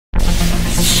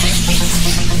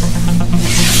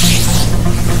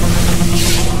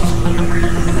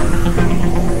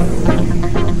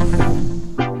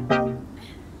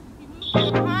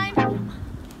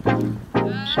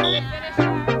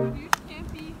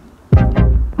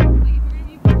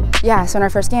Yeah, so in our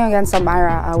first game against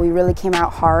Elmira, we really came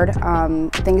out hard.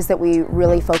 Things that we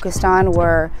really focused on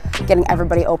were getting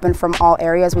everybody open from all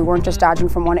areas. We weren't just dodging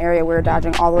from one area, we were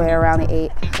dodging all the way around the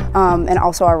 8. And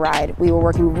also our ride. We were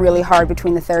working really hard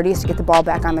between the 30s to get the ball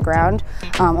back on the ground.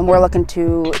 And we're looking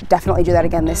to definitely do that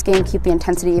again this game, keep the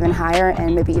intensity even higher,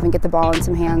 and maybe even get the ball in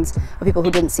some hands of people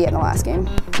who didn't see it in the last game.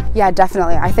 Yeah,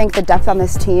 definitely. I think the depth on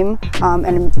this team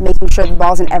and making sure the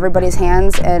ball's in everybody's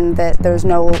hands and that there's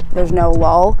no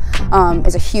lull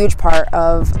is a huge part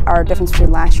of our difference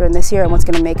between last year and this year, and what's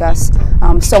going to make us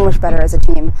so much better as a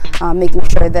team. Making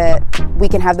sure that we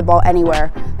can have the ball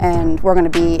anywhere and we're going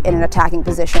to be in an attacking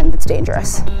position that's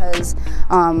dangerous. Because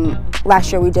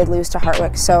last year we did lose to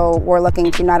Hartwick, so we're looking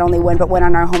to not only win but win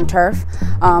on our home turf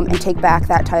and take back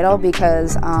that title,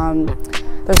 because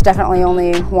there's definitely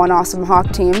only one awesome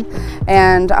Hawk team,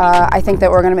 and I think that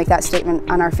we're going to make that statement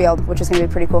on our field, which is going to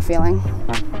be a pretty cool feeling.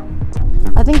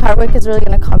 I think Hartwick is really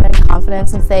going to come in confident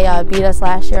since they beat us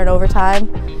last year in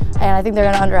overtime, and I think they're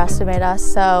going to underestimate us.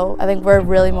 So I think we're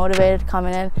really motivated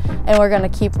coming in, and we're going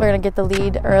to get the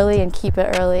lead early and keep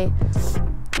it early.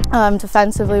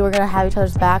 Defensively, we're going to have each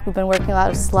other's back. We've been working a lot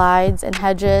of slides and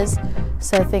hedges,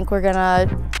 so I think we're going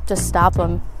to just stop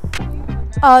them.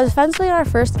 Defensively, in our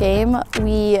first game,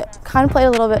 we kind of played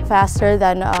a little bit faster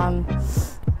than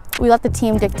we let the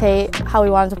team dictate how we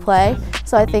wanted to play.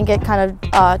 So I think it kind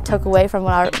of took away from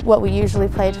what we usually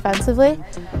play defensively.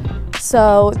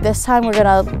 So this time we're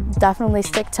going to definitely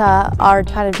stick to our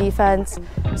kind of defense,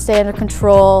 stay under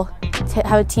control,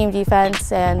 have a team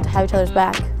defense, and have each other's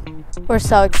back. We're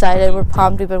so excited. We're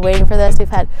pumped. We've been waiting for this. We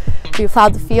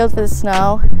plowed the field for the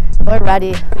snow. We're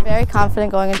ready. We're very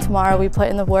confident going in tomorrow. We put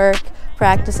in the work,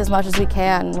 practice as much as we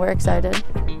can. We're excited.